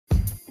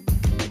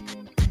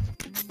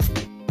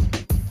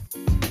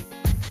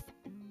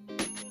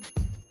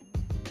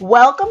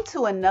Welcome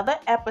to another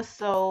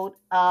episode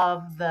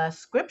of the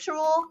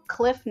Scriptural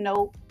Cliff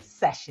Note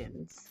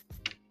Sessions.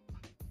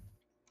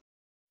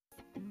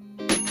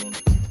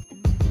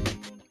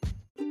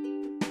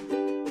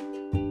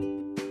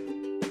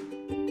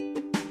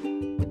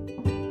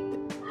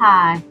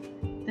 Hi,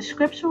 the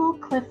Scriptural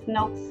Cliff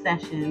Note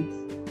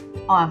Sessions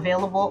are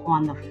available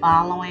on the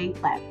following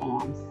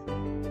platforms: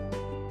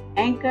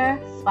 Anchor,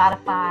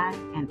 Spotify,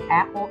 and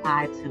Apple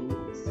iTunes.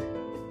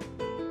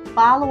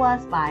 Follow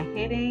us by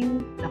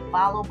hitting the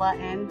follow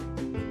button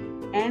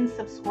and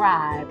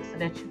subscribe so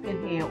that you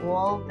can hear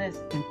all this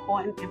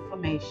important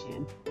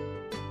information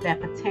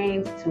that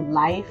pertains to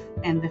life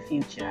and the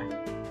future.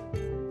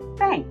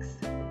 Thanks.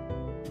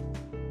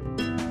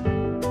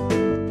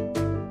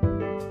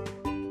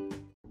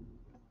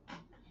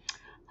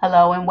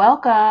 Hello and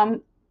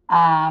welcome.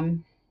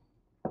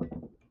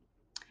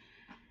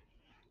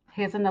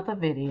 Here's another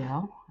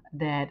video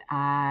that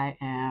I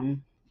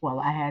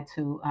had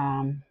to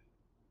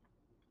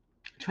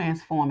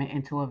transform it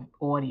into an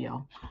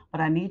audio,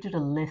 but I need you to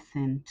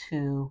listen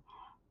to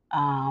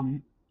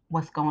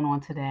what's going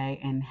on today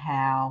and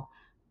how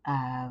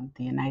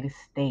the United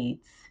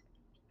States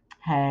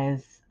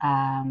has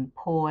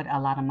poured a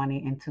lot of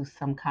money into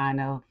some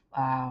kind of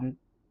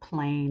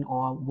plane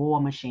or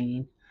war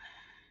machine.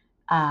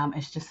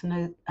 It's just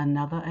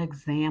another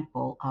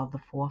example of the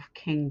Fourth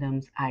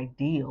Kingdom's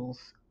ideals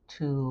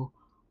to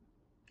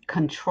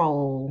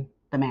control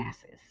the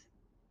masses.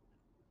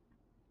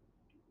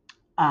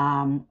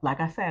 Like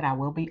I said, I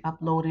will be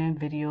uploading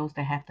videos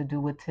that have to do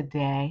with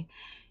today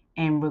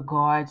in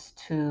regards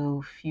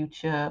to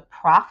future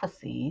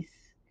prophecies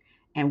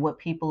and what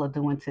people are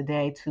doing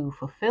today to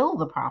fulfill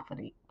the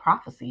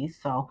prophecies.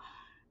 So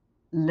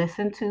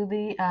listen to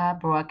the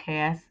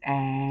broadcast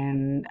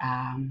and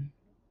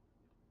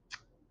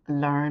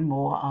learn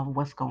more of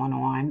what's going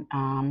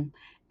on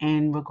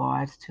in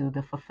regards to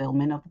the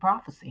fulfillment of the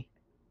prophecy.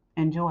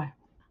 Enjoy.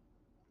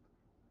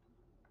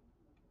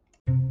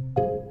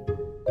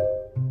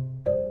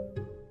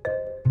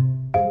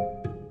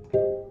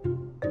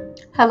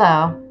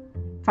 Hello.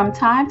 From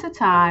time to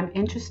time,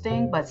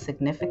 interesting but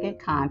significant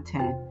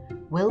content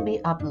will be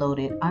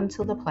uploaded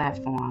onto the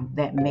platform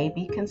that may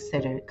be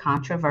considered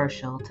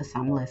controversial to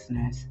some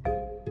listeners.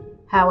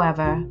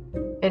 However,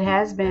 it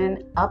has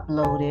been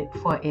uploaded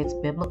for its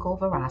biblical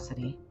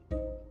veracity.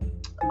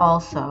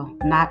 Also,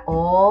 not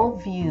all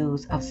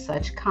views of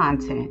such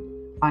content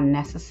are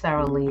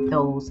necessarily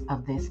those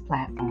of this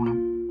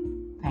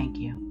platform. Thank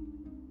you.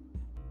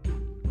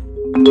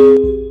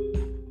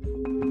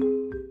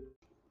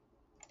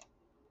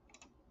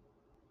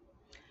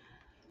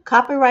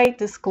 Copyright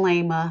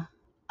disclaimer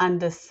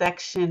under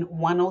Section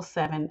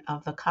 107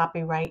 of the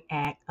Copyright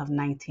Act of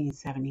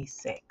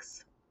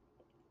 1976.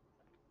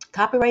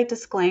 Copyright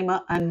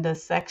disclaimer under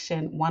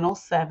Section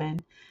 107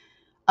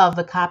 of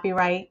the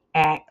Copyright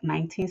Act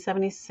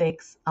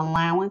 1976.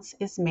 Allowance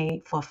is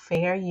made for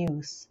fair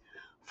use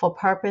for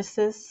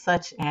purposes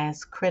such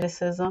as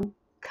criticism,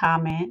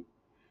 comment,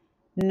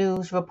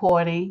 news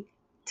reporting,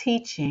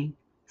 teaching,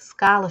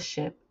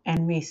 scholarship,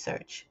 and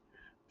research.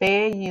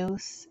 Fair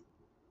use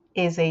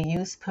is a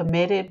use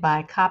permitted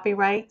by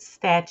copyright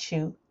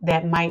statute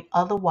that might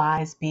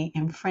otherwise be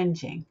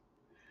infringing.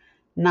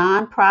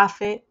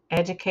 Non-profit,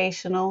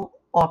 educational,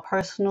 or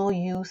personal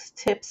use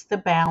tips the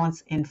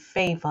balance in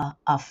favor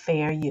of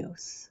fair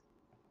use.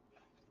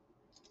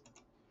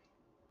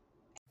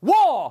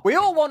 War! We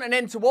all want an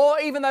end to war,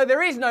 even though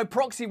there is no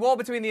proxy war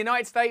between the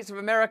United States of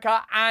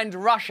America and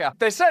Russia.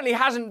 There certainly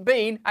hasn't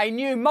been a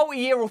new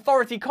multi-year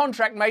authority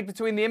contract made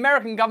between the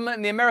American government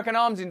and the American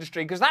arms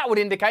industry, because that would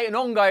indicate an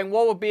ongoing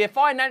war would be a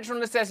financial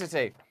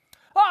necessity.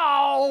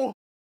 Oh!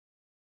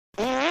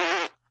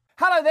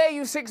 Hello there,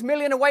 you 6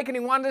 million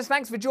awakening wonders.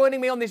 Thanks for joining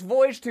me on this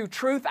voyage to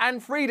truth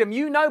and freedom.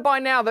 You know by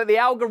now that the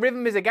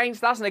algorithm is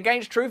against us and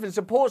against truth and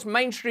supports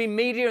mainstream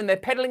media and their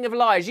peddling of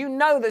lies. You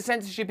know that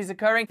censorship is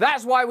occurring.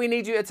 That's why we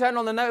need you to turn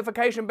on the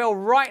notification bell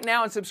right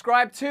now and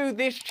subscribe to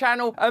this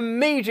channel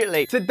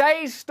immediately.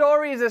 Today's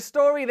story is a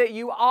story that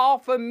you are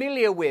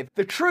familiar with.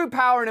 The true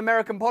power in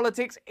American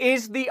politics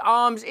is the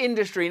arms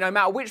industry. No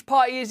matter which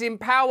party is in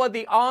power,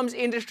 the arms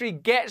industry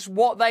gets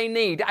what they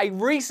need. A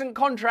recent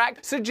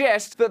contract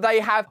suggests that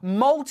they have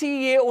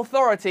multi-year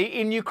authority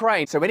in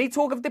Ukraine. So any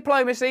talk of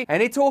diplomacy,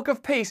 any talk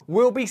of peace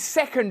will be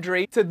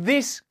secondary to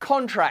this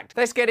contract.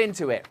 Let's get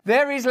into it.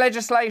 There is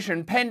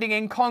legislation pending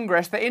in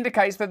Congress that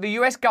indicates that the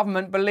US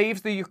government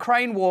believes the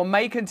Ukraine war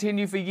may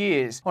continue for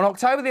years. On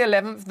October the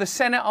 11th, the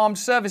Senate Armed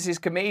Services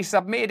Committee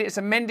submitted its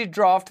amended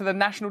draft to the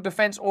National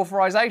Defense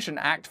Authorization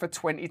Act for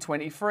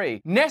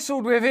 2023.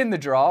 Nestled within the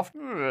draft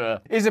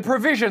is a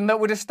provision that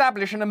would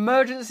establish an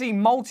emergency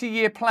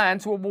multi-year plan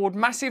to award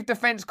massive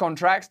defense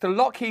contracts to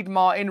Lockheed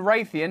Martin,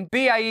 Raytheon,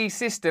 BAE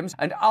Systems,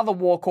 and other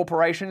war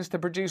corporations to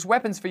produce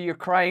weapons for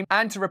Ukraine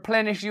and to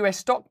replenish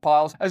US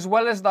stockpiles, as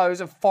well as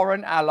those of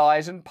foreign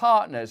allies and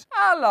partners.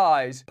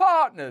 Allies,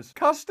 partners,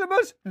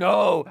 customers?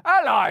 No,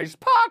 allies,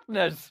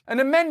 partners. An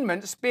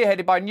amendment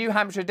spearheaded by New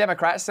Hampshire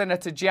Democrat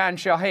Senator Jan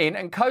Shaheen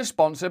and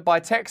co-sponsored by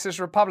Texas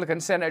Republican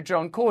Senator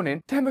John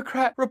Cornyn,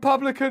 Democrat,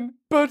 Republican,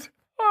 but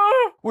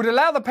would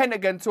allow the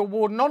Pentagon to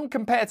award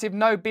non-competitive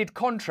no-bid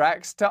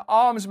contracts to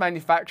arms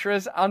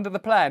manufacturers under the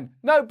plan.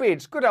 No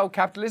bids, good old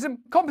capitalism.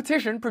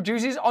 Competition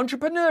produces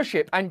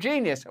entrepreneurship and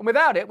genius, and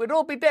without it, we'd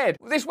all be dead.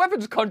 This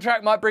weapons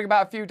contract might bring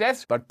about a few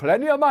deaths, but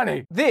plenty of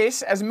money.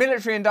 This, as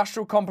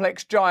military-industrial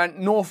complex giant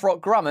Northrop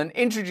Grumman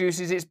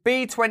introduces its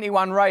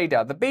B-21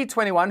 Raider. The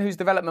B-21, whose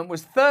development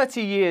was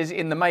 30 years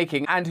in the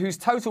making and whose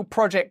total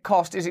project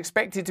cost is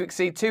expected to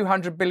exceed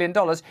 $200 billion,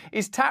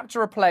 is tapped to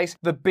replace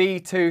the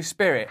B-2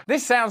 Spirit.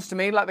 This sounds to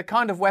me like the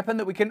kind of weapon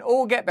that we can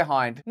all get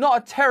behind. Not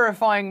a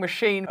terrifying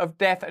machine of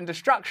death and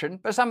destruction,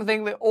 but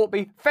something that ought to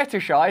be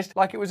fetishized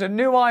like it was a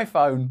new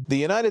iPhone. The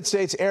United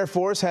States Air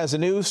Force has a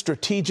new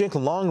strategic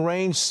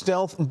long-range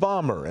stealth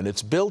bomber, and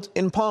it's built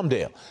in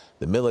Palmdale.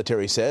 The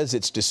military says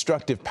its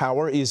destructive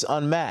power is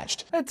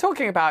unmatched.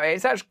 Talking about it in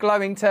such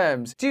glowing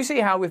terms, do you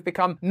see how we've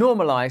become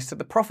normalised to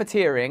the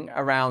profiteering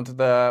around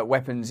the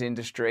weapons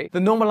industry, the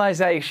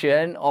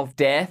normalisation of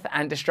death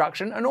and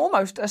destruction, and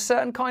almost a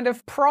certain kind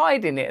of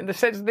pride in it, in the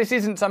sense that this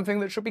isn't something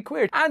that should be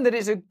queried, and that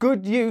it's a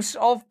good use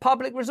of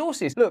public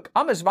resources. Look,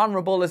 I'm as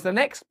vulnerable as the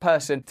next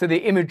person to the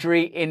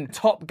imagery in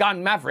Top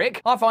Gun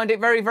Maverick. I find it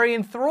very, very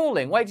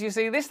enthralling. Wait till you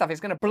see this stuff.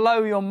 It's going to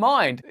blow your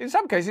mind. In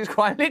some cases,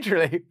 quite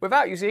literally,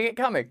 without you seeing it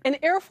coming. An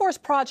Air Force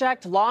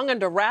project long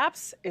under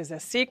wraps is a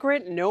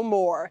secret no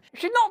more.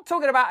 She's not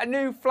talking about a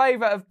new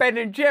flavour of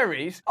Ben &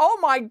 Jerry's. Oh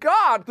my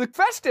God, the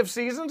festive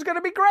season's going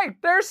to be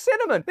great. There's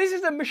cinnamon. This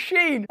is a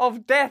machine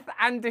of death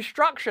and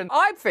destruction.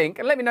 I think,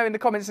 and let me know in the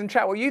comments and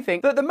chat what you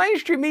think, that the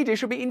mainstream media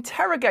should be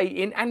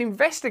interrogating and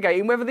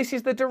investigating whether this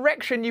is the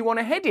direction you want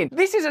to head in.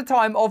 This is a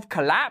time of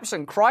collapse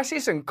and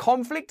crisis and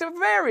conflict of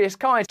various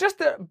kinds. Just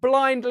to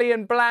blindly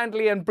and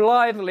blandly and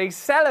blithely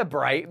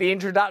celebrate the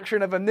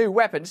introduction of a new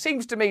weapon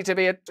seems to me to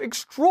be an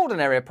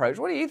extraordinary approach.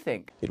 What do you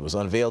think? It was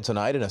unveiled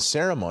tonight in a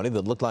ceremony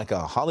that looked like a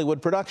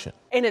Hollywood production.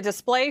 In a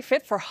display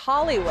fit for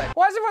Hollywood.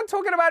 Why is everyone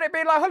talking about it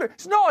being like Hollywood?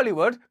 It's not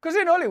Hollywood, because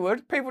in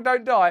Hollywood, people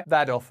don't die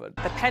that often.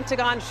 The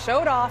Pentagon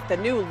showed off the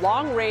new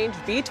long-range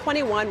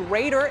B-21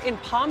 Raider in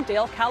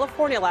Palmdale,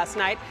 California last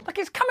night. Like,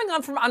 it's coming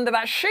on from under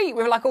that sheet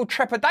with like all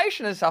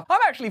trepidation and stuff.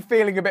 I'm actually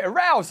feeling a bit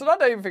aroused, and I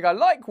don't even think I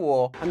like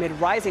war. Amid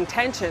rising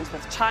tensions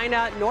with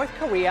China, North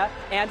Korea,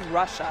 and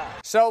Russia.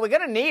 So we're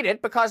going to need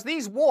it because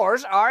these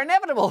wars are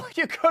inevitable.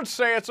 You could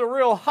say it's a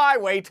real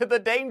highway to the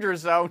danger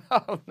zone.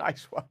 Oh,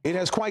 nice one. It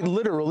has quite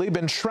literally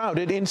been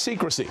shrouded in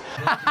secrecy.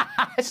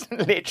 It's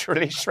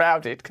literally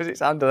shrouded because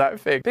it's under that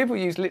thing. People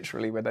use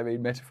literally when they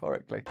mean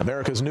metaphorically.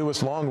 America's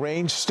newest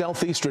long-range,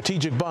 stealthy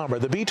strategic bomber,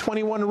 the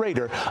B-21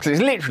 Raider. Because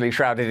it's literally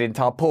shrouded in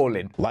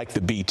tarpaulin. Like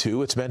the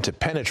B-2, it's meant to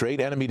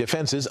penetrate enemy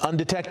defenses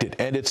undetected,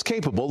 and it's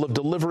capable of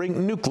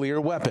delivering nuclear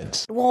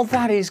weapons. Well,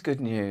 that is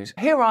good news.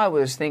 Here I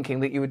was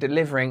thinking that you were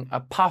delivering a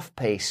puff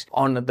piece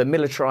on the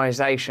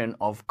militarization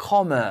of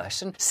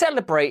commerce and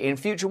celebrating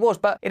future wars,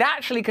 but it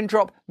actually can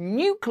drop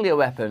nuclear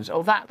weapons.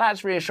 Oh,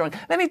 that's reassuring.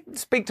 Let me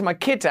speak to my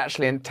kids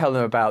actually and tell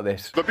them about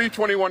this. The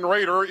B-21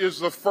 Raider is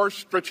the first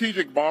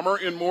strategic bomber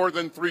in more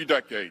than 3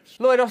 decades.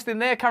 Lloyd Austin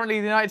there, currently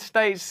the United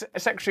States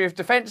Secretary of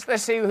Defense.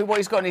 Let's see what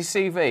he's got on his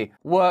CV.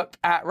 Worked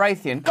at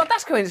Raytheon. God,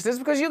 that's coincidence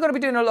because you're going to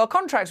be doing a lot of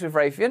contracts with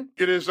Raytheon.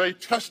 It is a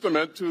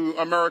testament to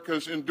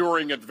America's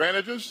enduring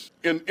advantages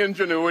in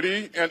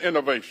ingenuity and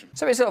innovation.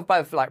 So it's sort of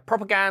both like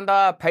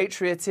propaganda,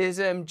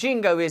 patriotism,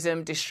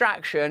 jingoism,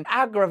 distraction,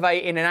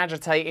 aggravating and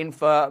agitating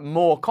for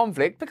more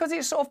conflict because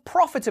it's sort of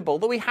profitable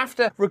that we have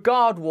to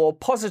regard war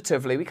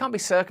positively. We can't be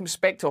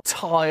circumspect or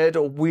tired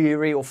or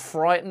weary or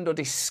frightened or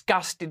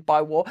disgusted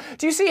by war.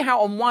 Do you see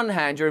how on one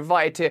hand you're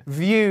invited to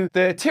view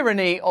the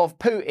tyranny of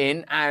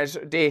Putin as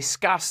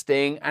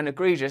disgusting and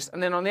egregious,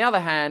 and then on the other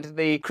hand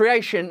the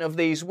creation of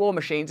these war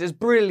machines as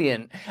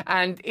brilliant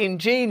and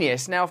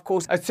ingenious? Now, of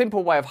course, a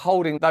simple way of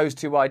holding those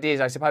two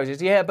ideas, I suppose,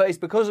 is yeah, but it's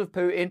because of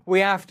Putin we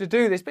have to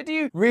do this. But do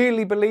you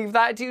really believe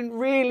that? Do you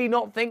really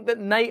not think that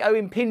NATO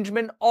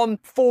impingement on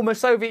former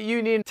Soviet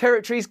Union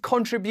territories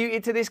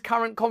contributed to this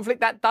current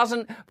conflict? That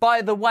doesn't,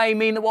 by the way,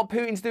 mean that what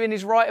Putin's doing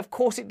is right. Of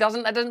course it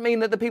doesn't. That doesn't mean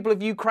that the people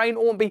of Ukraine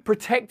oughtn't be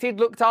protected,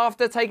 looked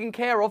after, taken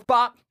care of.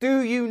 But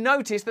do you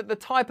notice that the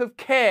type of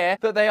care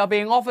that they are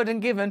being offered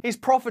and given is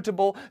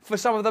profitable for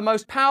some of the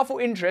most powerful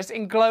interests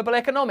in global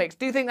economics?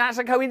 Do you think that's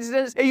a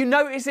coincidence? Are you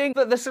noticing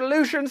that the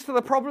solutions to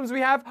the problems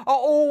we have are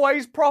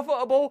always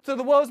profitable to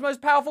the world's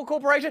most powerful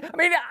corporation? I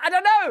mean, I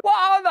don't know. What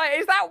are they?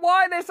 Is that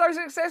why they're so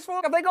successful?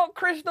 Have they got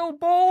crystal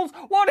balls?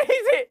 What is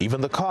it?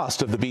 Even the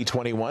cost of of the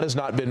B-21 has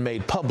not been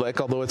made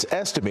public, although it's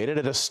estimated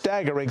at a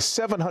staggering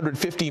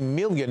 $750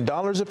 million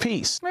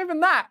apiece. Even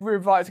that, we're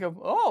invited to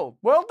go, oh,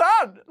 well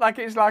done. Like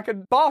it's like a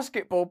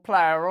basketball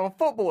player or a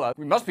footballer.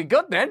 We must be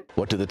good then.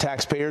 What do the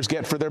taxpayers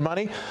get for their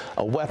money?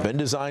 A weapon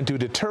designed to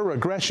deter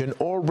aggression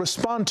or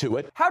respond to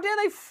it. How dare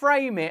they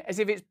frame it as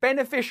if it's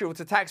beneficial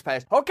to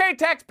taxpayers? Okay,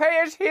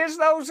 taxpayers, here's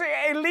those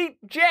elite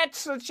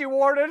jets that you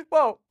ordered.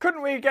 Well,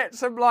 couldn't we get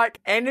some, like,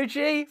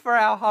 energy for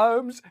our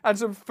homes and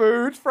some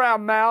food for our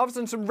mouths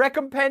and some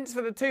recompense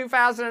for the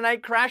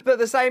 2008 crash that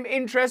the same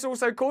interest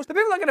also caused? The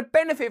people that are going to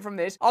benefit from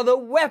this are the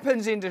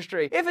weapons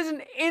industry. If as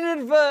an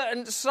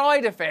inadvertent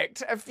side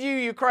effect, a few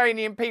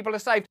Ukrainian people are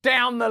saved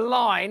down the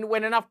line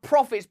when enough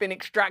profit's been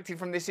extracted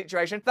from this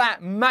situation,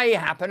 that may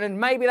happen, and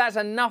maybe that's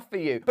enough for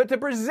you. But to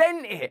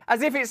present it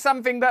as if it's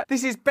something that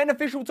this is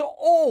beneficial to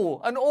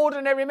all and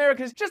ordinary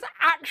Americans, just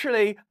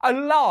actually a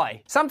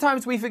lie.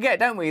 Sometimes we forget,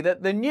 don't we,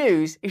 that the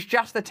news is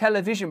just a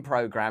television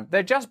program.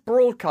 They're just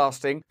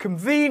broadcasting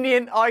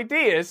convenient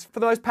ideas for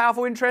the most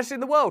powerful interests in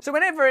the world. So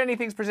whenever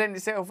anything's presented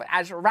itself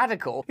as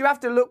radical, you have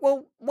to look,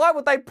 well, why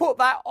would they put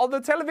that on the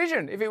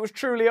television if it was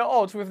truly at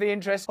odds with the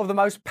interests of the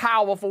most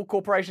powerful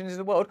corporations in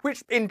the world,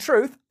 which in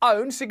truth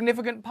own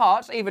significant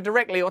parts, either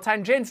directly or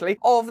tangentially,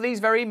 of these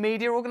very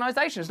media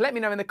organisations? Let me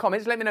know in the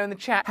comments, let me know in the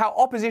chat how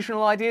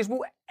oppositional ideas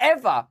will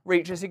ever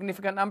reach a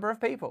significant number of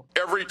people.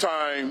 Every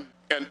time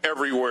and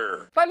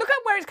everywhere. But look at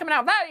where it's coming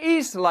out. That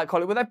is like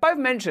Hollywood. They've both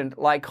mentioned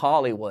like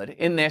Hollywood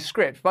in their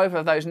scripts, both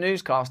of those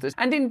newscasters.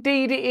 And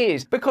indeed it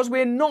is, because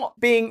we're not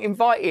being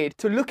invited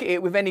to look at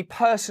it with any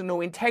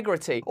personal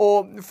integrity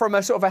or from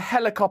a sort of a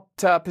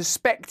helicopter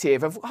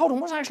perspective of, hold on,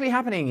 what's actually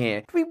happening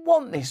here? Do we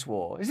want this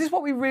war? Is this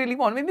what we really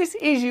want? I mean, this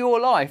is your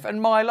life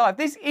and my life.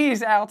 This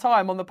is our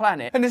time on the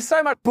planet. And there's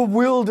so much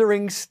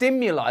bewildering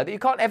stimuli that you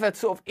can't ever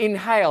sort of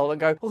inhale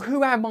and go, well,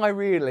 who am I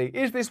really?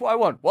 Is this what I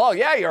want? Well,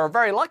 yeah, you're a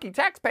very lucky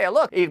taxpayer.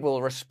 Look, it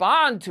will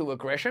respond to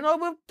aggression or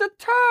will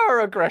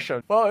deter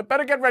aggression. Well, it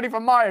better get ready for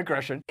my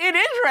aggression. It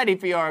is ready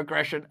for your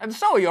aggression, and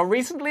so are your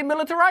recently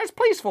militarized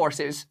police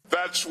forces.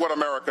 That's what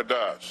America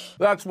does.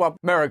 That's what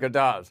America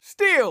does.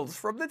 Steals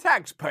from the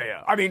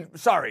taxpayer.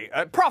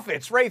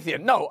 Profits,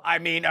 Raytheon. No,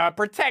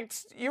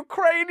 protects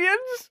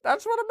Ukrainians.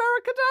 That's what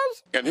America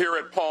does. And here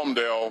at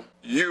Palmdale,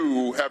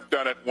 you have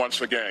done it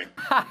once again.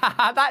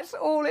 That's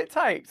all it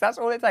takes. That's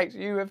all it takes.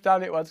 You have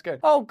done it once again.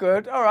 Oh,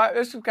 good. All right,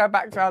 let's just go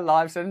back to our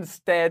lives and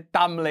stare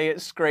dumbly at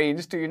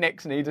screens till you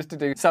next need us to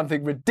do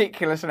something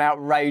ridiculous and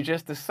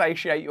outrageous to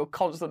satiate your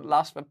constant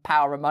lust for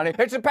power and money.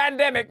 It's a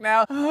pandemic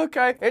now.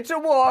 Okay, it's a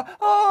war.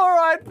 All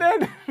right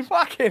then.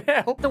 Fucking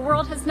hell. The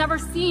world has never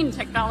seen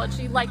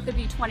technology like the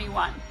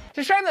B-21. It's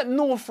a shame that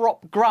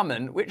Northrop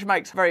Grumman, which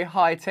makes very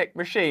high-tech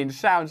machines,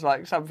 sounds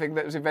like something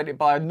that was invented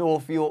by a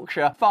North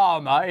Yorkshire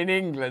farmer in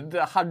England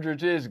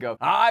 100 years ago.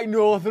 I,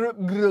 Northrop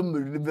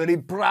Grumman, a very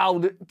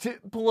proud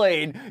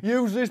plane,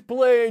 use this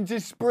plane to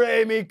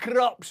spray me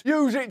crops,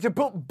 use it to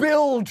put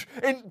bilge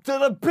into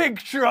the pig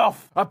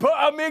trough. I put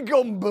on my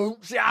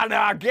gumboots and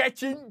I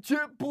get into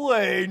the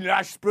plane and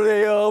I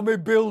spray all my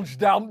bilge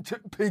down to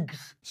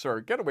pigs.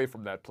 Sir, get away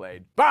from that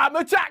plane. But I'm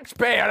a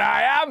taxpayer,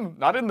 I am!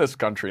 Not in this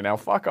country now,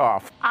 fuck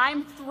off.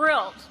 I'm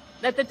thrilled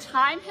that the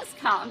time has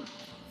come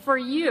for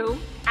you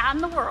and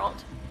the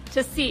world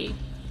to see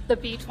the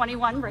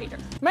B-21 Raider.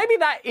 Maybe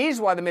that is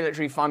why the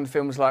military fund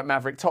films like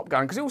Maverick, Top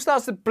Gun, because it all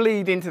starts to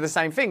bleed into the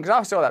same thing. Because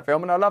I saw that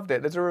film and I loved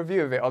it. There's a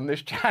review of it on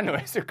this channel.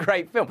 It's a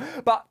great film.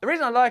 But the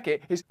reason I like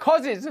it is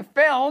because it's a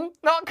film,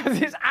 not because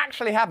it's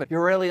actually happened.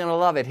 You're really going to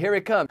love it. Here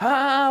it comes.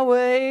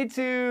 Highway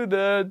to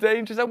the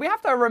danger zone. We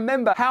have to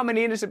remember how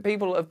many innocent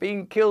people have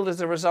been killed as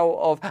a result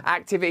of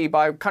activity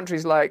by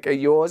countries like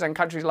yours and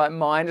countries like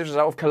mine as a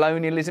result of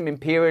colonialism,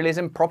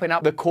 imperialism, propping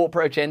up the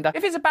corporate agenda.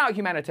 If it's about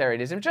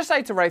humanitarianism, just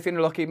say to Raytheon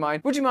and Lockheed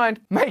Martin, would you mind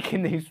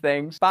making these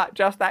things, but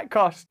just at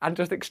cost, and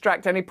just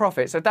extract any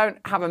profit? So don't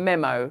have a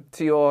memo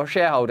to your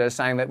shareholders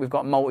saying that we've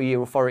got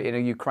multi-year authority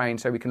in Ukraine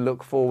so we can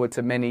look forward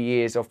to many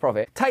years of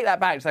profit. Take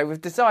that back. So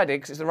we've decided,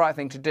 because it's the right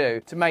thing to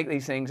do, to make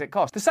these things at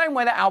cost. The same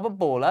way that Albert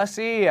Bourla,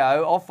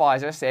 CEO of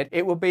Pfizer, said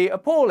it would be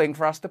appalling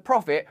for us to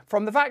profit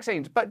from the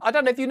vaccines. But I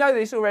don't know if you know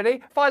this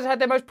already, Pfizer had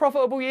their most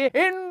profitable year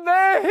in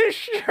their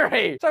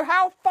history. So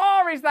how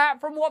far is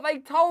that from what they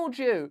told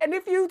you? And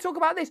if you talk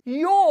about this,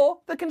 you're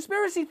the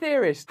conspiracy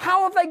theorist.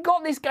 How have they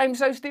got this game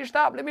so stitched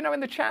up? Let me know in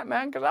the chat,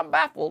 man, because I'm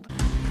baffled.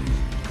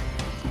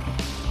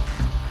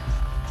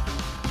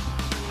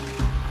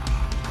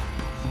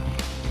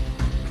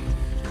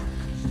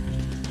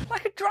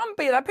 Like a drum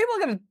beat, that people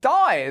are going to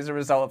die as a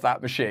result of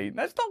that machine.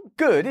 That's not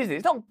good, is it?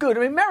 It's not good.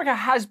 I mean, America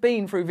has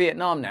been through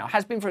Vietnam now,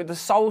 has been through the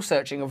soul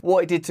searching of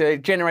what it did to a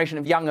generation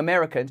of young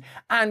Americans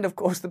and, of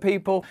course, the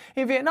people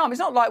in Vietnam. It's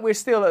not like we're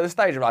still at the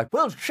stage of like,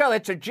 we'll show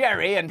it to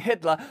Jerry and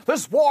Hitler.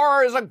 This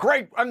war is a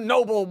great and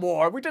noble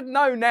war. We just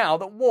know now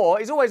that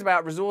war is always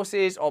about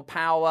resources or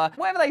power.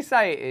 Whatever they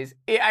say it is,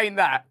 it ain't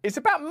that. It's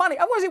about money.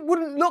 Otherwise, it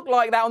wouldn't look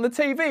like that on the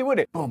TV, would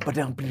it?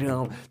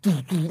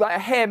 Like a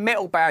hair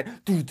metal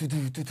band.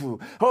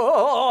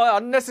 Oh,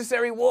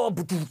 unnecessary war.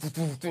 But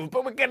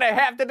we're gonna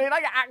have to do when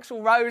I get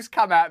Axl Rose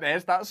come out there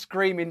and start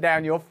screaming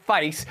down your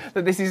face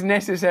that this is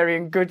necessary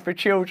and good for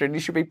children, you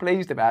should be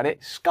pleased about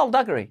it.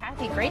 Skullduggery.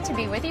 Kathy, great to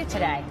be with you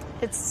today.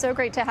 It's so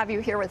great to have you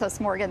here with us,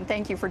 Morgan.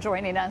 Thank you for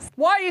joining us.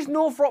 Why is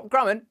Northrop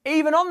Grumman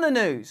even on the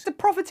news? The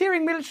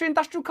profiteering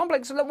military-industrial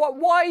complex.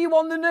 Why are you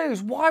on the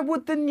news? Why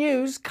would the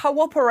news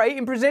cooperate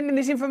in presenting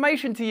this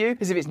information to you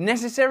as if it's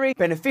necessary,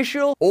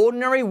 beneficial,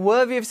 ordinary,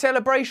 worthy of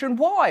celebration?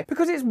 Why?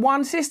 Because it's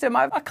one system.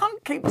 I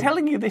can't keep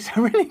telling you this. I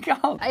really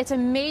can't. It's a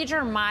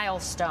major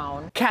milestone.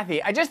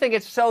 Kathy, I just think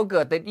it's so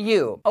good that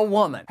you, a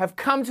woman, have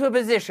come to a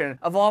position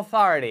of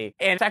authority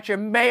in such a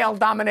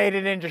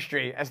male-dominated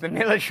industry as the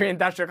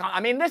military-industrial complex.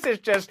 I mean, this is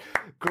just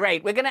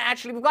great. We've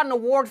got an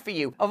award for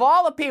you. Of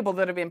all the people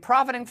that have been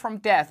profiting from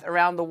death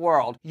around the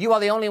world, you are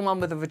the only one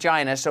with a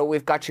vagina, so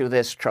we've got you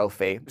this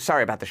trophy.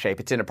 Sorry about the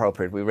shape. It's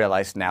inappropriate. We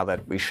realize now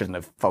that we shouldn't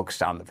have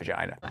focused on the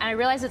vagina. And I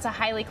realize it's a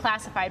highly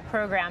classified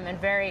program and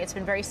it's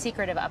been very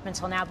secretive up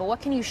until now, but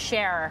what can you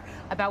share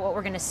about what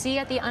we're going to see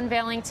at the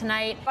unveiling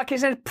tonight? Like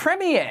it's a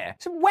premiere.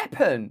 It's a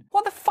weapon.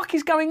 What the fuck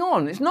is going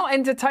on? It's not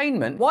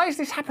entertainment. Why is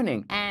this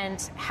happening? And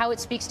how it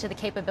speaks to the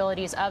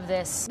capabilities of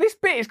this. This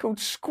bit is called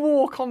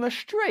Squawk on the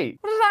Street.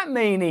 What does that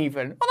mean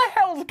even? What the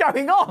hell's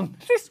going on?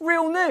 Is this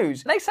real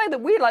news? They say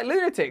that we're like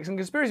lunatics and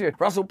conspiracy theorists.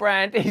 Russel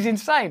Brand is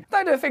insane.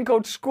 They do a thing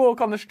called Squawk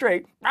on the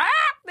Street.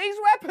 These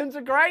weapons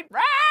are great.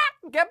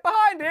 Get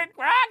behind it.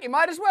 You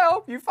might as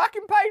well. You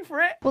fucking paid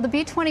for it. Well, the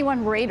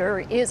B-21 Raider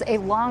is a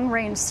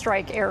long-range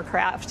strike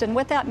aircraft, and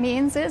what that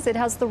means is it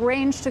has the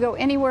range to go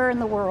anywhere in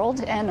the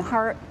world and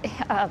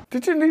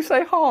Did you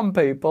say harm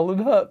people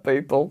and hurt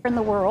people? In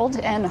the world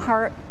and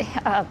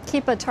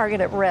keep a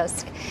target at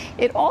risk.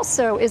 It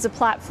also is a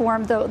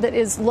platform, though, that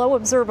is low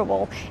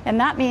observable, and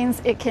that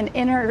means it can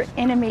enter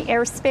enemy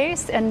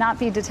airspace and not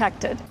be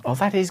detected. Oh,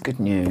 that is good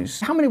news.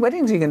 How many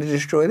weddings are you going to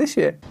destroy this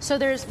year? So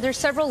there's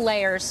several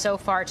layers so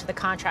far to the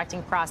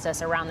contracting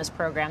process around this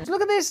program.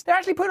 Look at this. They're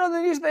actually putting on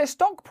the news that their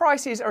stock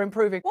prices are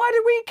improving. Why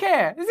do we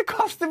care? There's a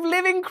cost of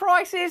living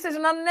crisis. There's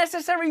an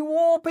unnecessary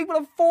war. People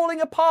are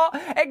falling apart.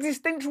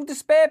 Existential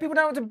despair. People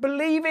don't know what to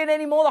believe in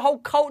anymore. The whole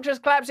culture's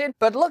collapsing.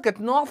 But look at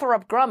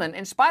Northrop Grumman.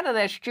 In spite of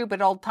their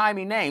stupid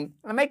old-timey name,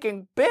 they're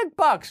making big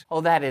bucks.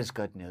 Oh, that is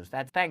good news.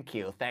 Thank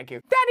you.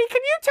 Daddy,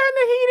 can you turn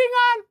the heating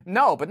on?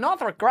 No, but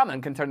Northrop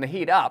Grumman can turn the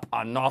heat up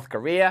on North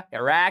Korea,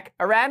 Iraq,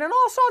 Iran, and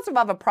all sorts of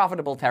other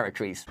profitable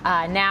territories.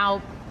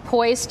 Now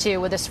poised to,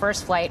 with this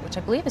first flight, which I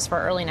believe is for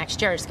early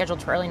next year,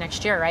 scheduled for early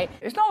next year, right?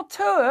 It's not a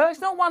tour,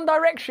 it's not One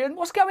Direction.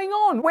 What's going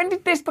on? When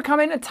did this become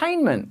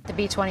entertainment? The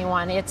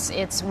B-21,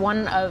 it's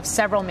one of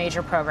several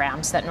major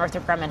programs that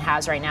Northrop Grumman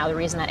has right now. The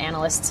reason that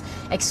analysts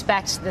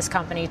expect this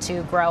company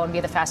to grow and be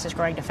the fastest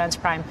growing defense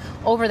prime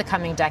over the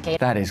coming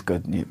decade. That is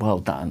good news. Well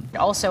done.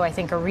 Also, I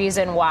think a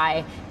reason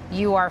why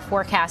you are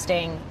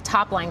forecasting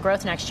top-line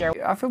growth next year.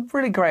 I feel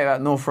really great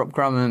about Northrop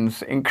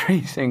Grumman's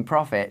increasing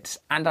profits,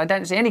 and I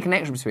don't see any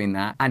connection between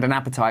that and an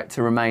appetite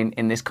to remain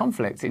in this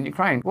conflict in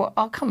Ukraine. Well,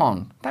 oh, come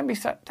on.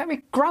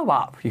 Grow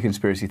up, you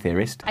conspiracy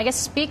theorist. I guess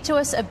speak to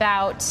us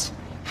about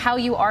how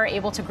you are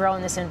able to grow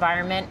in this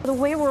environment. The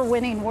way we're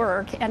winning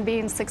work and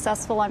being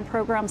successful on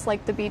programs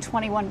like the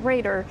B-21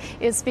 Raider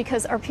is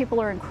because our people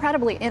are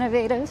incredibly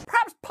innovative.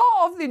 Perhaps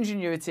part of the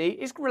ingenuity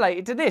is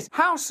related to this.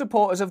 House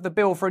supporters of the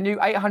bill for a new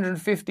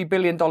 $850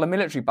 billion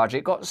military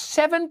budget got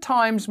 7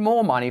 times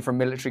more money from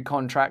military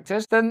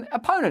contractors than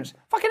opponents.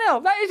 Fucking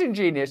hell, that is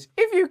ingenious.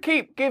 If you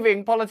keep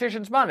giving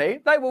politicians money,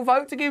 they will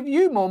vote to give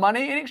you more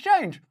money in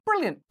exchange.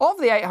 Brilliant. Of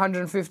the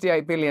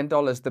 $858 billion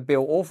the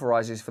bill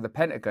authorises for the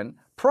Pentagon,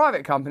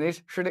 private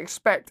companies should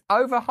expect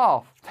over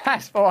half.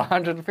 That's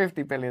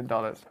 $450 billion.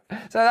 So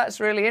that's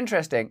really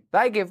interesting.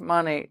 They give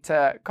money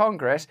to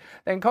Congress,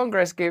 then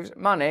Congress gives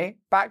money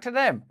back to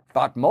them.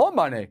 But more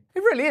money. It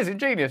really is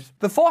ingenious.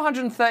 The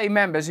 430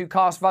 members who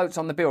cast votes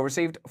on the bill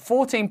received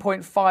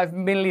 $14.5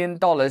 million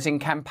in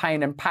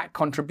campaign and PAC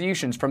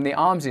contributions from the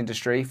arms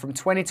industry from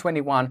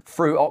 2021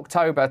 through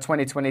October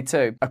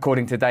 2022,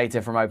 according to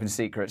data from Open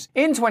Secrets.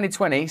 In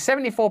 2020,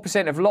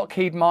 74% of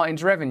Lockheed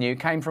Martin's revenue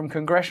came from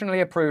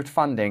congressionally approved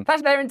funding.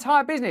 That's their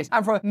entire business.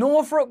 And for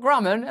Northrop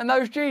Grumman and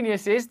those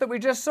geniuses that we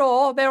just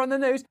saw there on the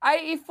news,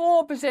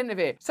 84% of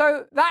it.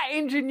 So that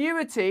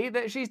ingenuity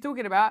that she's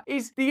talking about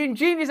is the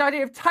ingenious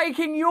idea of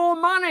taking your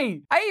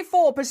money.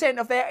 84%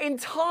 of their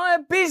entire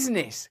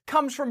business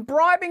comes from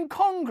bribing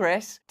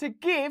Congress to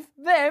give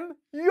them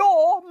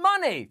your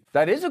money.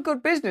 That is a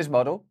good business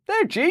model.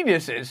 They're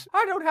geniuses.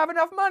 I don't have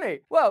enough money.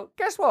 Well,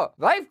 guess what?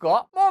 They've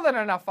got more than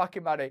enough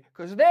fucking money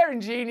because they're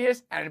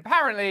ingenious and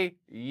apparently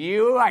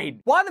you ain't.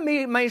 Why are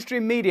the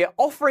mainstream media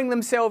offering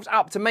themselves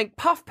up to make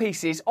puff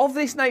pieces of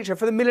this nature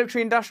for the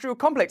military-industrial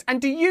complex? And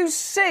do you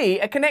see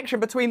a connection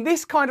between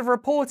this kind of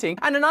reporting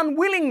and an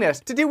unwillingness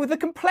to deal with the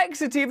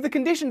complexity of the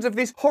conditions of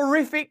this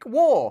horrific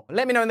war?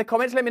 Let me know in the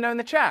comments, let me know in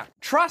the chat.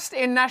 Trust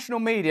in national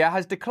media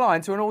has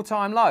declined to an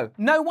all-time low.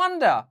 No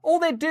wonder. All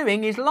they're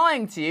doing is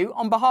lying to you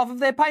on behalf of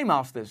their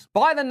paymasters.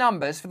 By the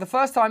numbers, for the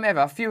first time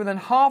ever, fewer than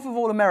half of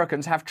all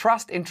Americans have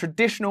trust in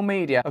traditional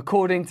media,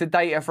 according to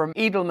data from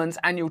Edelman's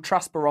annual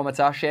trust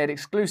barometer shared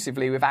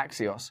exclusively with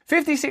Axios.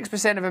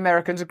 56% of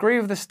Americans agree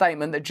with the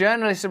statement that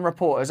journalists and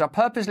reporters are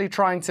purposely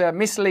trying to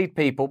mislead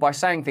people by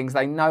saying things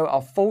they know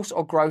are false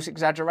or gross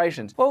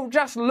exaggerations. Well,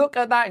 just look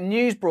at that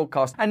news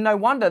broadcast, and no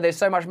wonder there's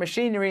so much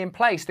machinery in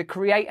place to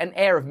create an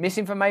air of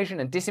misinformation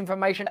and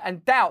disinformation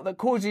and doubt that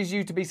causes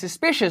you to be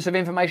suspicious of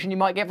information you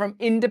might get from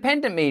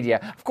independent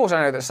media. Of course,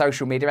 I know that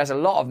social media has a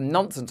lot of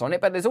nonsense on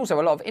it, but there's also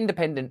a lot of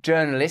independent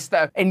journalists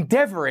that are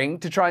endeavouring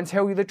to try and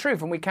tell you the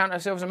truth, and we count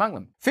ourselves among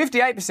them.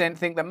 58%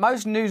 think that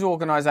most news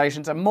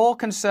organisations are more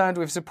concerned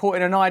with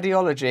supporting an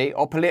ideology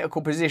or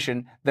political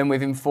position than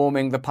with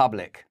informing the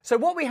public. So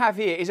what we have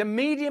here is a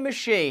media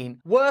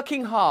machine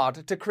working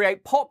hard to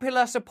create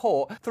popular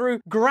support through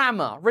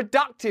grammar,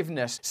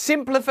 reductiveness,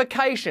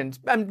 simplifications,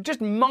 and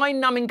just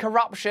mind-numbing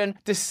corruption,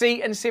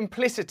 deceit and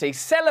simplicity,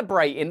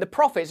 celebrating the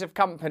profits of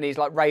companies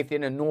like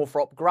Raytheon and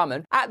Northrop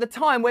Grumman at the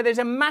time where there's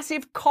a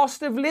massive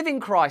cost of living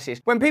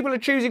crisis, when people are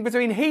choosing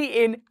between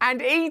heating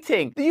and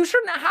eating. You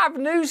shouldn't have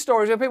news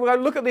stories where people go,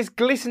 look at this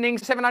glistening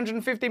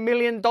 $750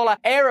 million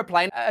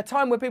aeroplane at a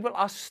time where people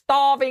are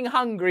starving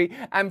hungry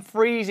and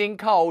freezing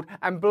cold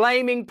and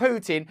blaming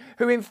Putin,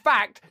 who in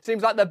fact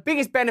seems like the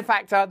biggest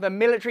benefactor the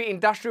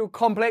military-industrial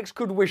complex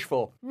could wish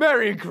for.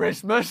 Merry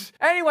Christmas!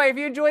 Anyway, if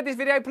you enjoyed this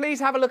video, please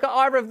have a look at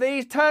either of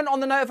these. Turn on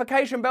the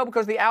notification bell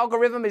because the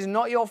algorithm is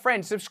not your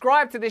friend.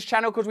 Subscribe to this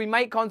channel because we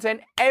make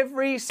content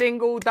every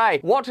single day.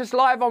 Watch us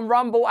live on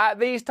Rumble at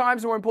these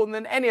times. More important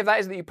than any of that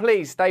is that you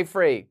please stay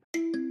free.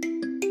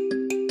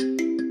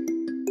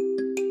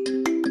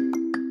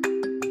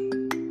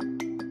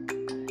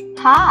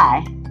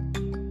 Hi.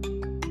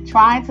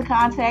 Trying to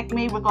contact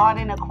me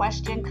regarding a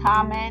question,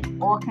 comment,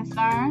 or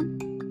concern?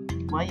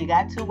 Well, you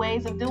got two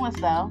ways of doing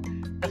so.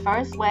 The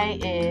first way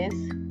is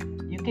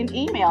you can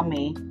email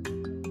me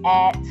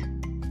at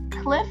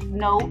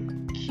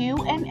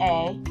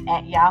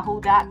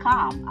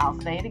cliffnoteqa@yahoo.com.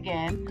 I'll say it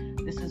again.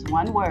 This is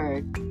one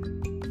word.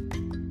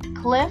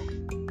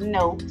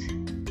 cliffnote,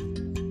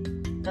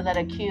 the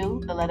letter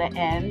Q, the letter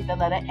N, the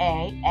letter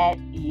A,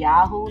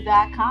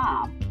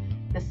 @yahoo.com.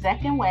 The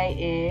second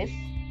way is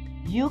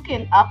you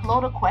can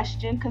upload a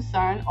question,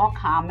 concern, or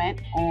comment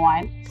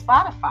on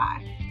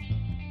Spotify.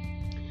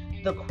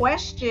 The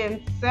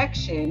question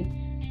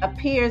section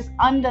appears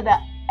under the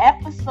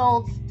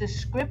episode's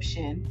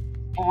description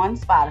on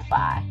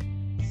Spotify.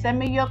 Send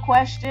me your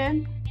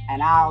question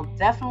and I'll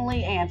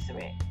definitely answer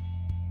it.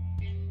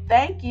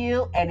 Thank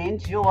you and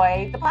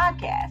enjoy the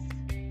podcast.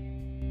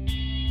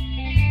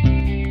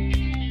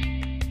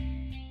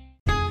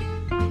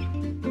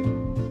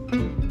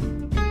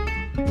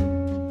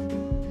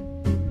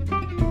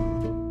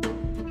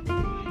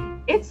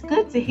 It's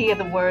good to hear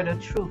the word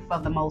of truth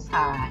of the Most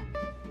High.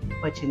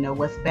 But you know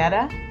what's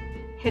better?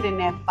 Hitting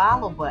that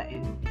follow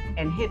button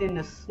and hitting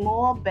the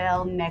small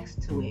bell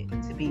next to it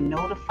to be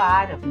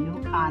notified of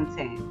new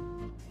content.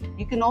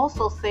 You can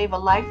also save a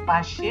life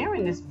by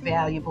sharing this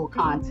valuable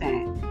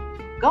content.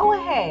 Go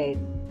ahead,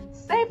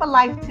 save a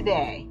life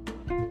today.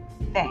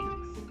 Thanks.